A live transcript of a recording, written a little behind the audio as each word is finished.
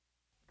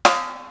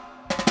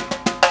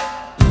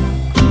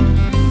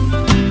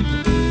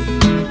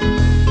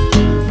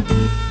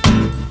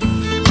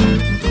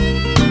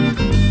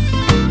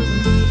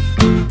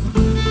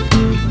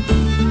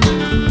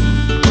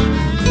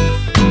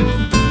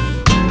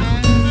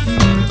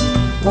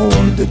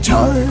all the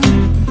time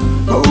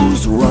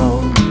goes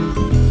wrong.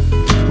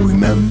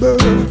 Remember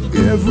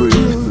every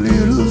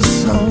little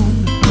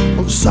sound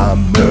of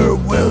summer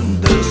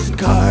when the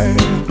sky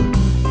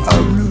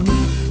are blue.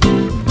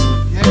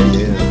 Yeah,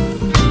 yeah.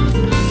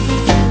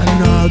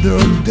 Another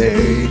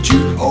day to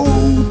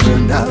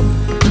open up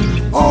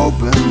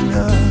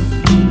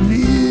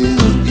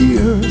little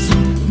ears.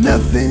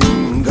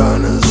 Nothing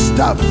gonna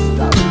stop.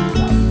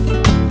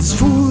 It's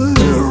fooling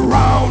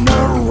around.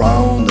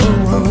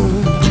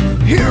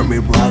 Hear me,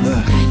 brother.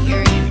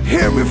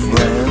 Hear me,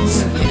 friends.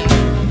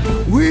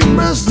 We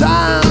must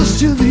dance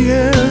till the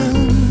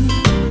end.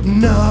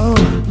 Now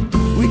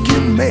we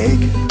can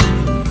make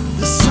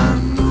the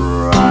sun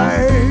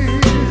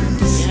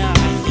rise. Yeah, I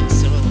think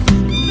so.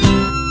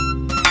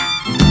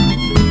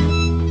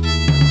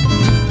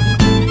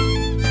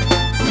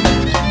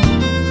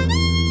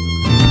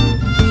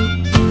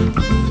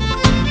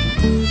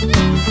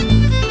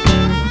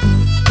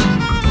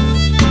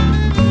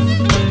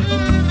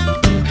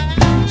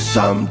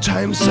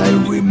 Sometimes I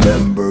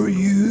remember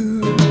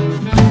you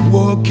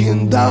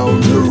walking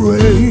down the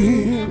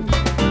rain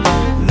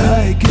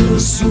like a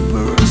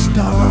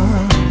superstar,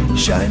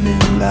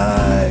 shining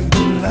like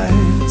the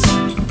lights.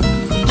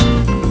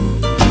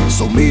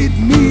 So meet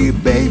me,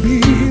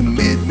 baby,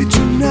 meet me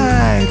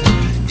tonight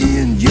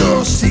in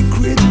your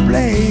secret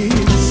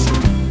place.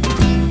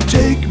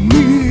 Take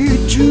me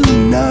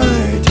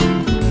tonight,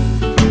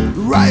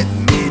 ride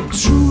me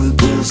through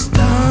the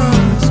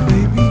stars,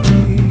 baby.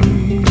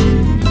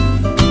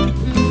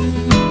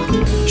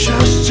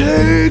 Just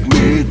take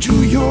me to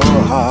your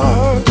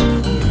heart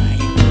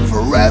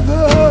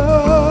forever,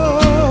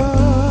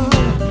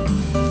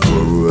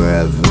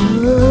 forever.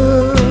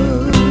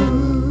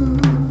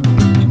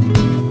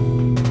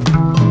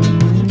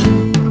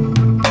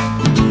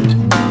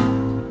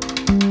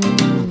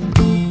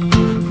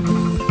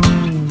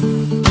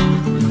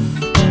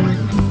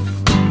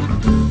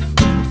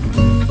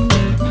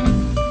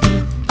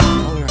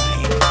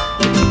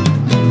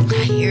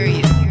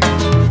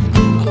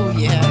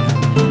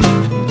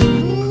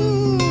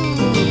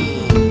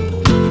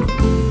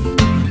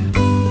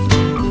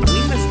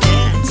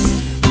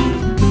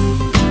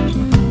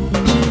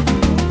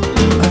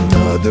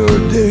 Another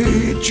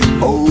day to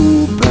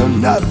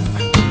open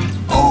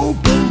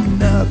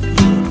up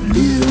your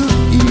little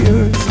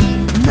ears.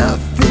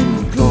 Nothing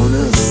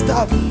gonna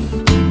stop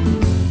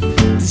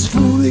this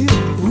fooling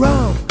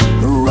round.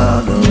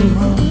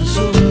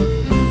 So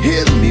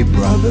hear me,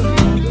 brother,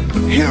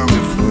 hear me,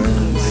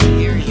 friends. I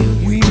hear you.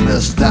 We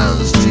must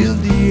dance